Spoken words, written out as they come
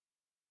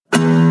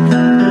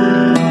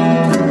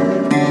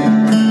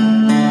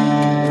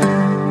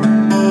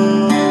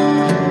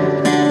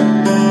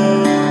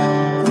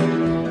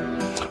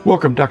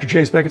Welcome, Dr.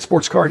 James Beckett,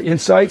 Sports Card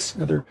Insights,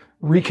 another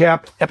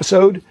recap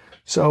episode.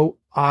 So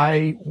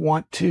I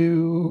want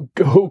to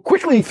go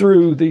quickly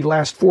through the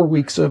last 4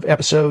 weeks of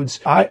episodes.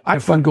 I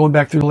have fun going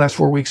back through the last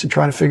 4 weeks and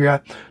trying to figure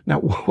out,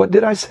 now, what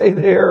did I say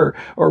there?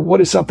 Or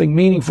what is something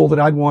meaningful that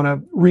I'd want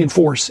to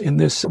reinforce in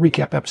this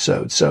recap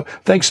episode? So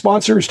thanks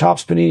sponsors,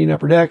 Topps, Panini, and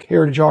Upper Deck,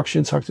 Heritage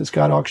Auctions, Huggins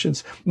Scott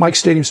Auctions, Mike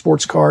Stadium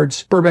Sports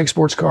Cards, Burbank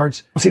Sports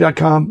Cards,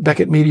 LC.com,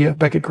 Beckett Media,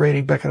 Beckett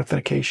Grading, Beckett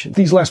Authentication.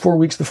 These last 4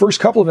 weeks, the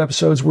first couple of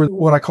episodes were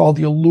what I call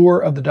the allure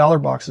of the dollar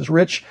boxes.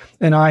 Rich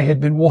and I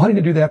had been wanting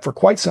to do that for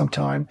quite some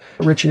time.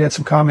 Rich had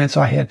some comments,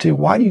 I had too.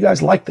 Why do you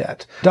guys like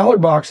that? Dollar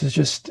box is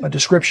just a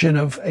description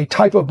of a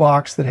type of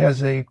box that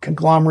has a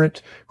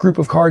conglomerate group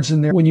of cards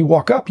in there. When you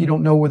walk up, you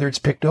don't know whether it's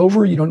picked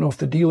over. You don't know if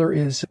the dealer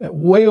is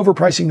way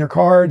overpricing their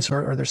cards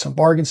or there's some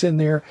bargains in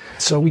there.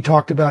 So we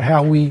talked about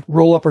how we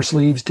roll up our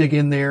sleeves, dig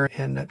in there,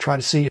 and try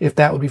to see if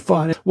that would be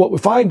fun. What we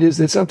find is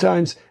that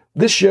sometimes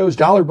this show's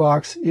dollar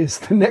box is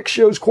the next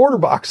show's quarter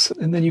box.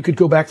 And then you could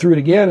go back through it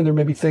again, and there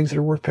may be things that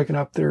are worth picking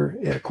up there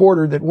at a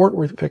quarter that weren't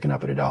worth picking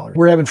up at $1.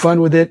 We're having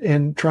fun with it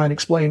and trying to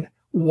explain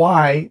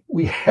why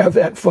we have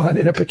that fun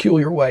in a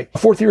peculiar way.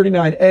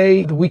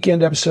 439A, the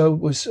weekend episode,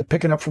 was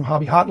picking up from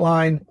Hobby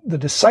Hotline. The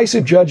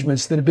decisive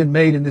judgments that have been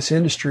made in this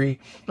industry,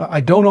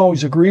 I don't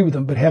always agree with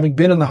them, but having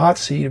been in the hot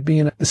seat of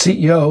being the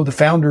CEO, the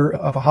founder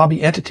of a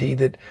hobby entity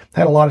that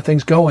had a lot of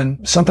things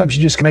going, sometimes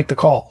you just make the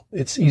call.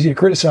 It's easy to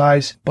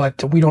criticize,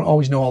 but we don't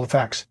always know all the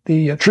facts.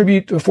 The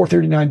tribute of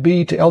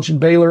 439B to Elgin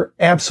Baylor,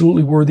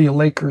 absolutely worthy, a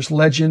Lakers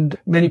legend.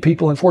 Many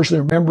people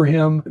unfortunately remember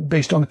him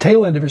based on the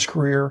tail end of his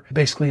career.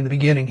 Basically in the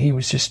beginning, he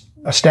was just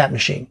a stat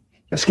machine.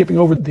 Skipping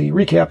over the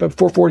recap of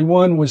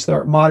 441 was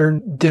our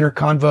modern dinner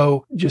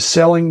convo, just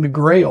selling the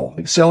grail,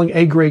 selling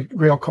a great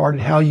grail card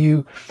and how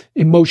you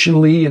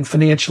emotionally and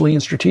financially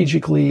and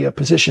strategically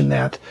position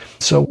that.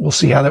 So we'll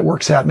see how that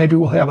works out. Maybe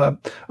we'll have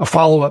a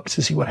follow-up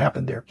to see what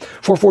happened there.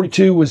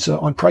 442 was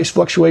on price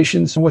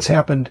fluctuations and what's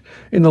happened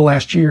in the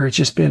last year. It's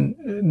just been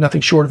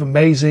nothing short of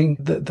amazing.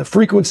 The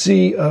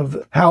frequency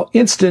of how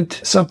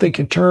instant something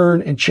can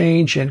turn and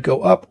change and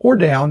go up or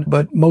down,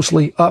 but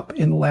mostly up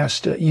in the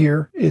last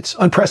year. It's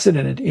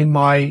unprecedented in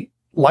my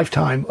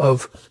lifetime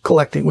of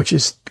collecting, which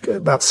is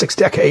about 6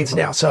 decades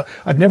now. So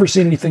I've never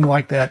seen anything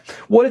like that.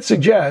 What it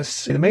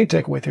suggests, the main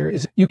takeaway here,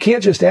 is you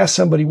can't just ask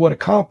somebody what a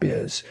comp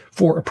is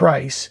for a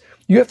price.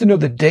 You have to know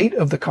the date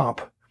of the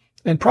comp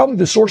and probably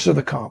the source of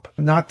the comp.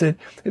 Not that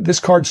this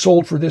card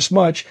sold for this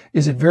much.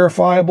 Is it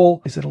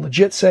verifiable? Is it a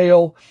legit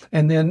sale?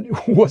 And then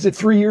was it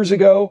 3 years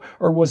ago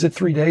or was it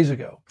 3 days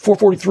ago?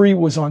 443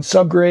 was on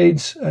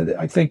subgrades.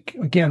 I think,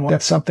 again,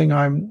 that's something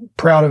I'm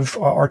proud of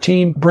our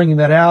team bringing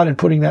that out and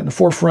putting that in the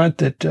forefront,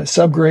 that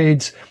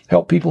subgrades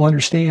help people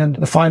understand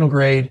the final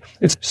grade.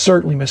 It's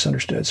certainly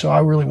misunderstood. So I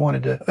really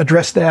wanted to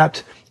address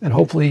that, and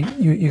hopefully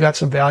you got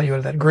some value out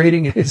of that.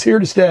 Grading is here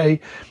to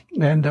stay.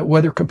 And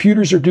whether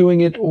computers are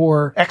doing it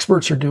or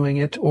experts are doing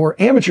it or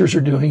amateurs are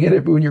doing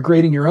it, when you're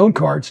grading your own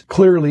cards,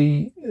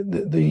 clearly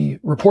the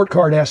report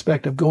card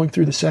aspect of going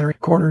through the center,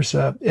 corners,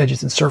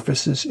 edges, and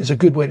surfaces is a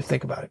good way to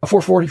think about it.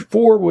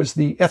 444 was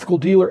the ethical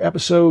dealer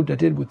episode I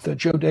did with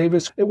Joe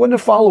Davis. It wasn't a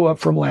follow-up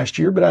from last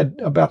year, but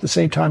about the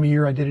same time of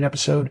year, I did an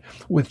episode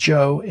with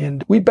Joe,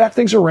 and we bat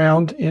things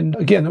around. And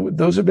again,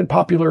 those have been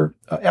popular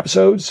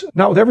episodes,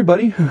 not with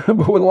everybody,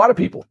 but with a lot of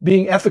people.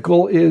 Being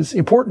ethical is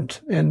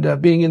important,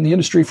 and being in the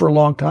industry for a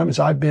long time, as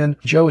I've been,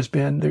 Joe has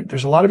been,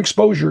 there's a lot of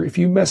exposure. If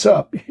you mess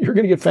up, you're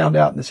going to get found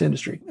out in this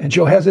industry. And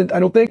Joe hasn't, I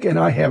don't think, and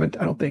I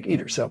haven't, I don't think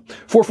either. So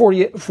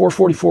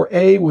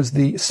 444A was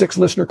the 6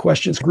 listener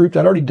questions grouped.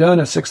 I'd already done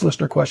a 6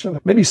 listener question.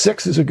 Maybe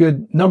 6 is a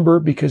good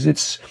number because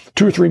it's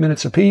 2 or 3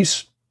 minutes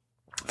apiece.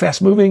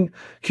 Fast moving,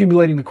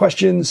 accumulating the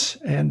questions.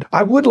 And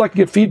I would like to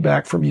get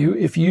feedback from you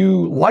if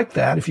you like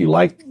that, if you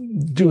like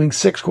doing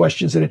 6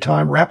 questions at a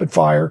time, rapid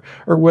fire,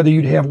 or whether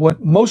you'd have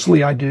what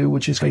mostly I do,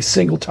 which is a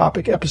single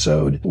topic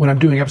episode when I'm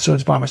doing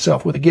episodes by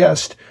myself with a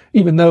guest,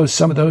 even though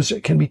some of those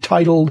can be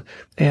titled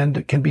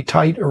and can be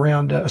tight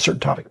around a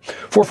certain topic.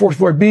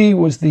 444B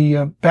was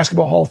the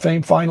Basketball Hall of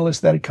Fame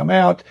finalists that had come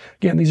out.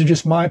 Again, these are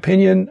just my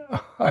opinion.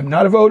 I'm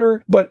not a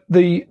voter, but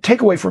the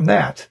takeaway from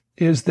that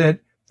is that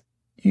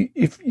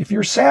if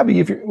you're savvy,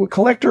 if you're a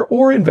collector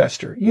or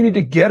investor, you need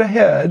to get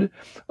ahead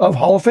of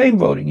Hall of Fame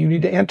voting. You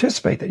need to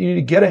anticipate that. You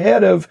need to get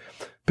ahead of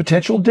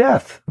potential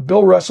death.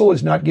 Bill Russell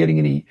is not getting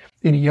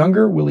any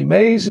younger. Willie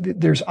Mays.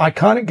 There's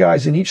iconic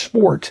guys in each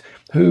sport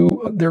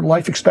who their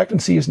life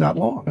expectancy is not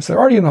long. So they're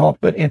already in the Hall,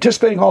 but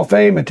anticipating Hall of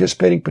Fame,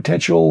 anticipating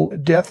potential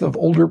death of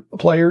older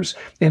players,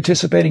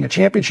 anticipating a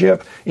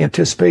championship,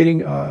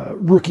 anticipating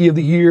Rookie of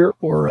the Year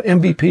or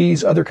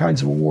MVPs, other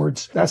kinds of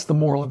awards. That's the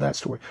moral of that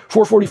story.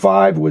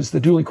 445 was the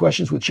dueling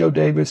questions with Joe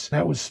Davis.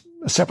 That was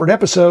a separate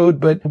episode,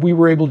 but we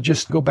were able to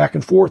just go back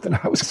and forth, and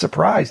I was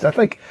surprised. I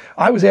think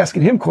I was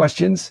asking him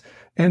questions,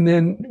 and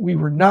then we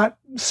were not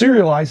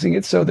serializing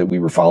it so that we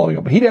were following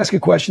up. He'd ask a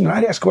question and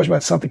I'd ask a question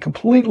about something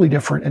completely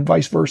different and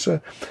vice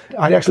versa.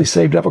 I'd actually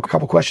saved up a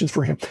couple questions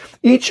for him.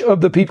 Each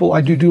of the people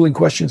I do dueling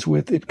questions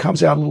with, it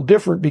comes out a little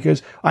different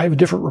because I have a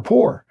different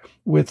rapport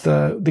with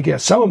the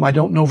guests. Some of them I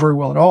don't know very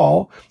well at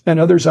all, and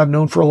others I've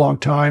known for a long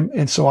time.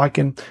 And so I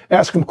can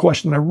ask them a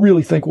question that I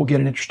really think will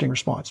get an interesting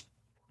response.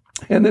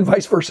 And then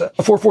vice versa.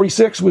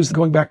 446 was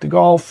going back to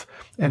golf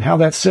and how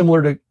that's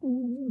similar to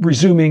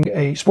resuming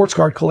a sports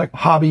card collect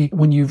hobby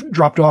when you've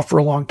dropped off for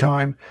a long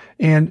time.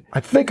 And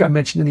I think I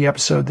mentioned in the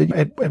episode that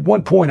at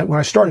one point when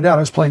I started out,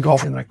 I was playing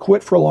golf and I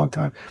quit for a long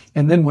time.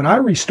 And then when I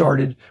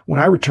restarted, when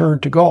I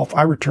returned to golf,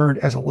 I returned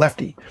as a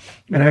lefty,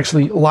 and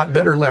actually a lot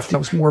better lefty. I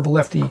was more of a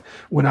lefty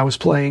when I was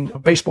playing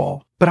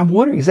baseball. But I'm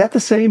wondering, is that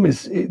the same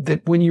as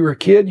that when you were a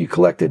kid, you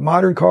collected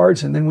modern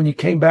cards, and then when you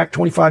came back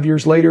 25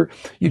 years later,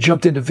 you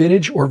jumped into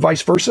vintage, or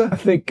vice versa? I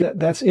think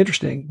that's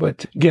interesting.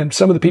 But again,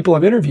 some of the people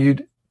I've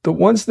interviewed, the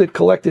ones that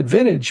collected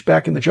vintage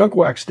back in the junk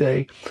wax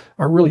day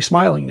are really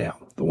smiling now.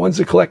 The ones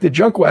that collected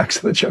junk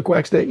wax in the junk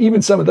wax day,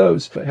 even some of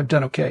those have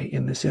done okay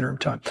in this interim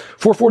time.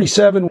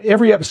 447,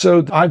 every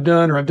episode I've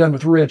done or I've done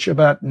with Rich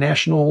about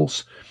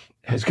nationals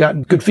has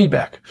gotten good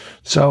feedback.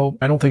 So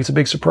I don't think it's a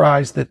big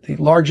surprise that the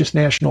largest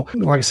national,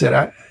 like I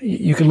said,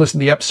 you can listen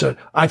to the episode.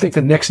 I think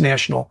the next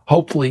national,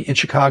 hopefully in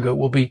Chicago,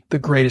 will be the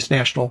greatest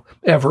national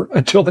ever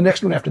until the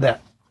next one after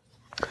that.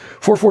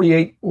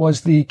 448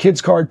 was the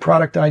kids card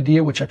product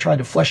idea, which I tried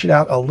to flesh it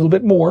out a little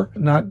bit more,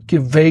 not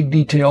give vague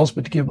details,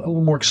 but to give a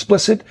little more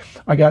explicit.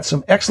 I got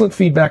some excellent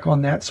feedback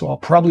on that, so I'll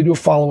probably do a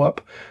follow-up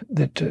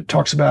that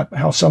talks about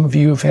how some of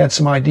you have had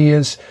some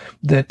ideas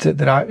that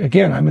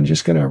I'm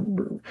just going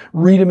to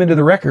read them into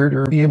the record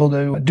or be able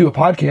to do a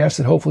podcast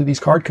that hopefully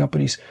these card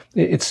companies,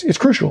 it's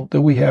crucial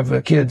that we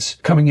have kids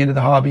coming into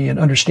the hobby and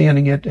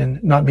understanding it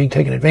and not being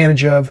taken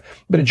advantage of,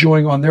 but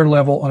enjoying on their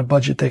level on a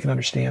budget they can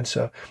understand.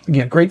 So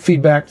again, great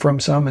feedback from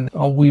some, and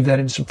I'll weave that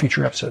into some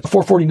future episodes.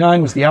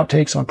 449 was the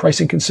outtakes on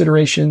pricing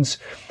considerations.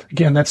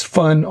 Again, that's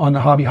fun on the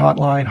Hobby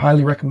Hotline.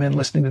 Highly recommend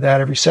listening to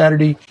that every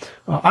Saturday.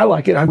 I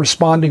like it. I'm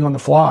responding on the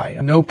fly.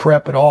 No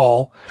prep at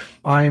all.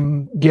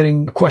 I'm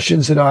getting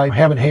questions that I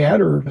haven't had,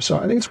 so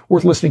I think it's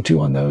worth listening to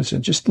on those,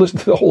 and just listen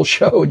to the whole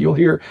show and you'll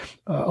hear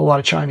a lot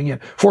of chiming in.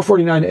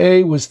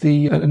 449A was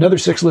another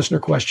 6 listener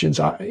questions.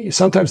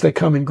 Sometimes they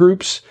come in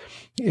groups.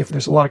 If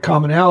there's a lot of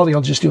commonality,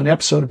 I'll just do an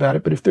episode about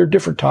it. But if there are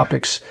different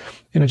topics,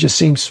 and it just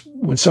seems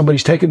when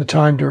somebody's taken the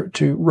time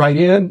to write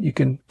in, you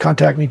can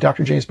contact me,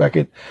 Dr. James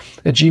Beckett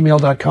at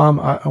gmail.com.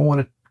 I want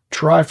to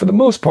try for the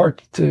most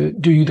part to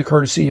do you the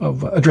courtesy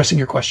of addressing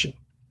your question.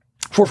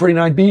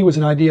 449B was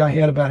an idea I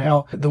had about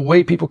how the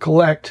way people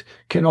collect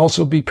can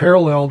also be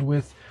paralleled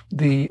with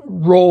the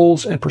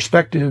roles and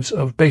perspectives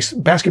of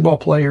basketball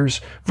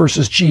players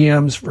versus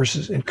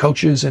GMs and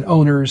coaches and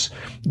owners,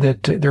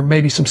 that there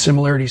may be some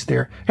similarities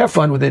there. Have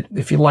fun with it.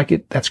 If you like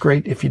it, that's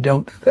great. If you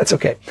don't, that's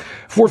okay.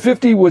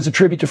 450 was a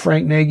tribute to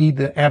Frank Nagy,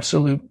 the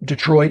absolute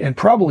Detroit and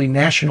probably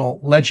national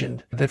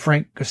legend that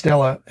Frank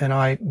Costello and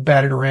I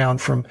batted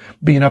around from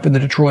being up in the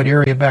Detroit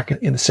area back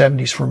in the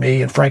 70s for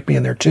me, and Frank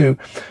being there too.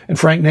 And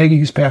Frank Nagy,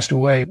 who's passed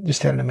away,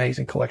 just had an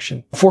amazing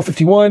collection.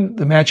 451,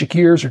 the Magic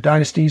Years or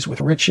Dynasties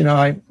with Rich and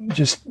I.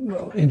 Just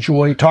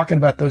enjoy talking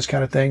about those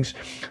kind of things.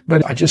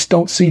 But I just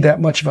don't see that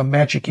much of a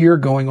magic year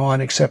going on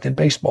except in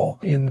baseball.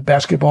 In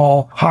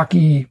basketball,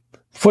 hockey,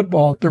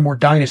 football, they're more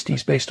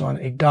dynasties based on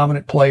a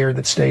dominant player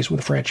that stays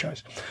with a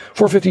franchise.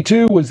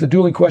 452 was the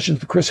dueling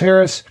questions with Chris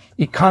Harris,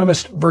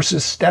 economist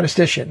versus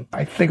statistician.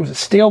 I think it was a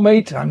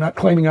stalemate. I'm not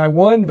claiming I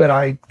won, but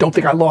I don't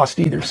think I lost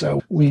either.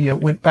 So we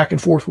went back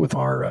and forth with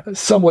our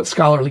somewhat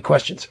scholarly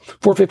questions.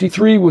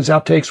 453 was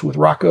outtakes with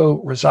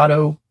Rocco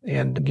Rosado.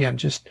 And again,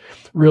 just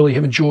really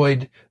have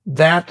enjoyed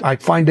that. I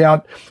find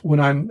out when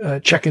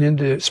I'm checking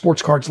into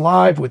Sports Cards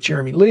Live with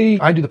Jeremy Lee.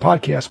 I do the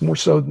podcast more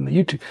so than the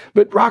YouTube,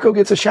 but Rocco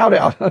gets a shout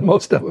out on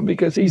most of them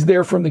because he's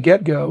there from the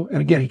get-go.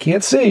 And again, he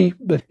can't see,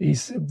 but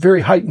he's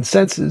very heightened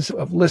senses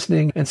of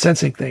listening and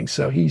sensing things.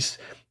 So he's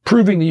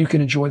proving that you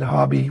can enjoy the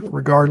hobby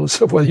regardless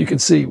of whether you can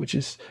see, which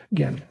is,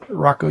 again,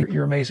 Rocco,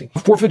 you're amazing.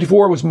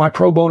 454 was my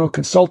pro bono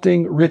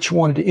consulting. Rich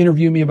wanted to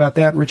interview me about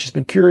that. Rich has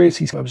been curious.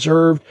 He's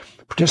observed,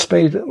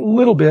 participated a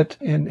little bit,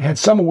 and had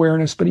some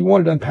awareness, but he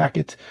wanted to unpack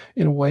it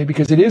in a way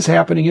because it is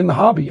happening in the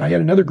hobby. I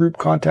had another group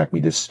contact me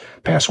this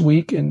past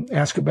week and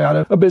ask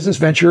about a business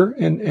venture,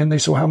 and they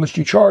said, well, how much do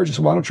you charge? I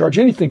said, well, I don't charge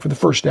anything for the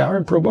first hour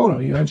in pro bono.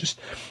 You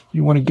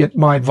want to get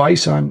my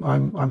advice,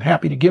 I'm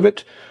happy to give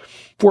it.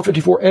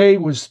 454A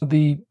was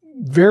the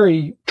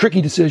very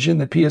tricky decision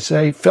that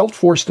PSA felt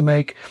forced to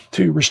make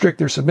to restrict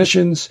their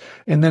submissions.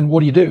 And then what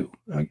do you do?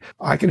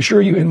 I can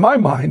assure you, in my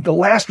mind, the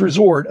last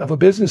resort of a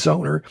business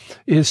owner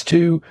is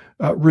to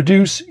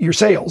reduce your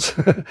sales,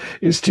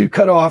 is to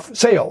cut off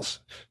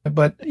sales.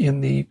 But in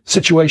the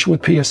situation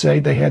with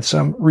PSA, they had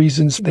some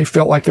reasons. They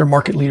felt like their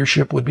market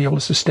leadership would be able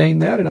to sustain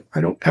that. And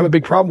I don't have a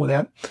big problem with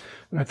that.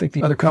 And I think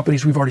the other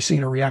companies we've already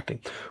seen are reacting.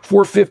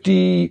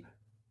 454B,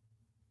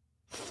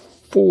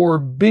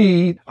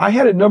 I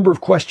had a number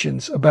of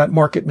questions about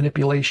market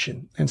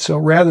manipulation. And so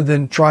rather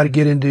than try to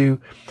get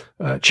into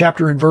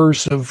chapter and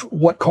verse of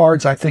what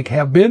cards I think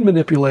have been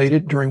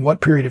manipulated during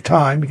what period of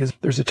time, because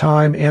there's a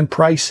time and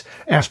price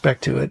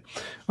aspect to it.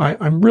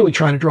 I'm really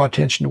trying to draw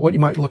attention to what you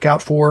might look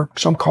out for.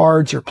 Some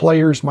cards or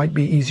players might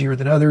be easier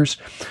than others.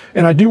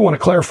 And I do want to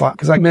clarify,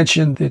 because I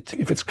mentioned that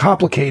if it's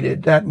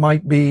complicated, that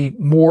might be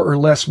more or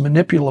less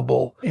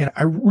manipulable. And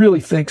I really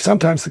think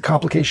sometimes the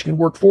complication can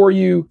work for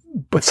you,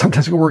 but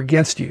sometimes it can work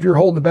against you. If you're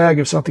holding the bag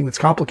of something that's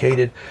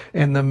complicated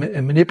and the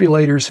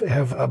manipulators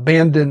have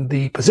abandoned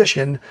the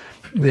position,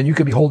 then you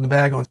could be holding the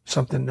bag on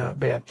something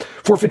bad.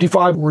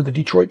 455 were the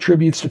Detroit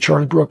tributes to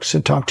Charlie Brooks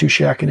and Tom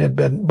Tushak and Ed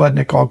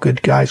Budnick, all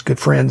good guys, good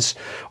friends,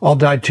 all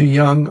died too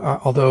young,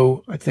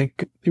 although I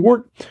think they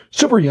weren't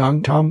super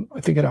young. Tom,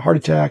 I think, had a heart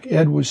attack.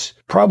 Ed was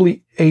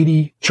probably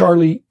 80.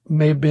 Charlie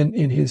may have been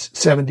in his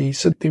 70s,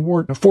 so they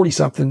weren't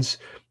 40-somethings,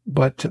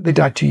 but they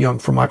died too young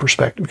from my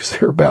perspective because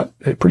they're about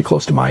pretty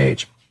close to my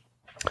age.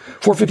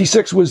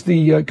 456 was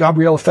the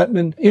Gabriella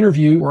Fettman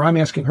interview where I'm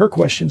asking her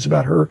questions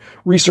about her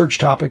research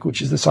topic, which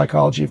is the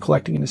psychology of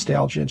collecting and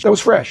nostalgia. That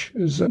was fresh.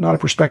 It was not a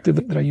perspective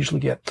that I usually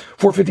get.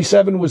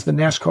 457 was the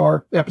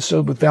NASCAR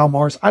episode with Val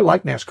Mars. I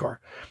like NASCAR.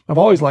 I've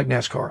always liked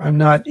NASCAR. I'm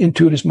not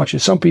into it as much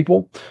as some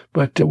people,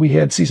 but we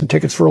had season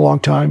tickets for a long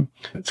time.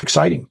 It's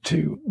exciting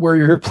to wear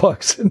your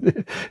earplugs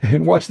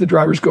and watch the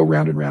drivers go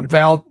round and round.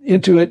 Val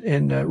into it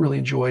and really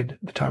enjoyed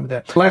the time of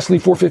that. Lastly,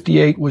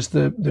 458 was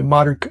the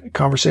modern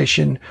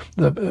conversation,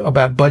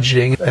 about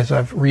budgeting, as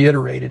I've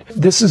reiterated.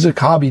 This is a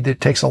hobby that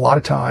takes a lot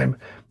of time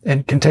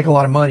and can take a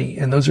lot of money.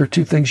 And those are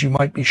two things you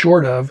might be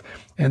short of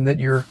and that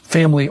your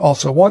family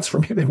also wants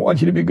from you. They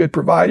want you to be a good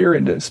provider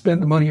and to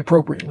spend the money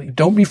appropriately.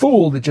 Don't be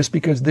fooled that just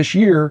because this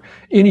year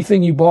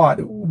anything you bought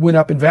went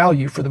up in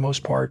value for the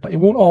most part. It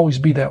won't always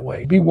be that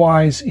way. Be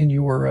wise in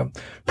your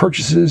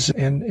purchases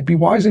and be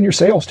wise in your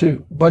sales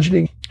too.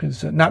 Budgeting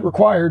is not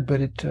required, but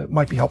it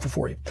might be helpful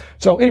for you.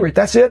 So anyway,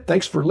 that's it.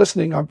 Thanks for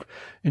listening. I'm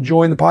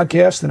enjoying the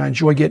podcast and I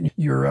enjoy getting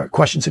your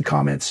questions and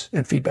comments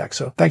and feedback.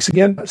 So thanks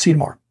again. See you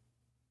tomorrow.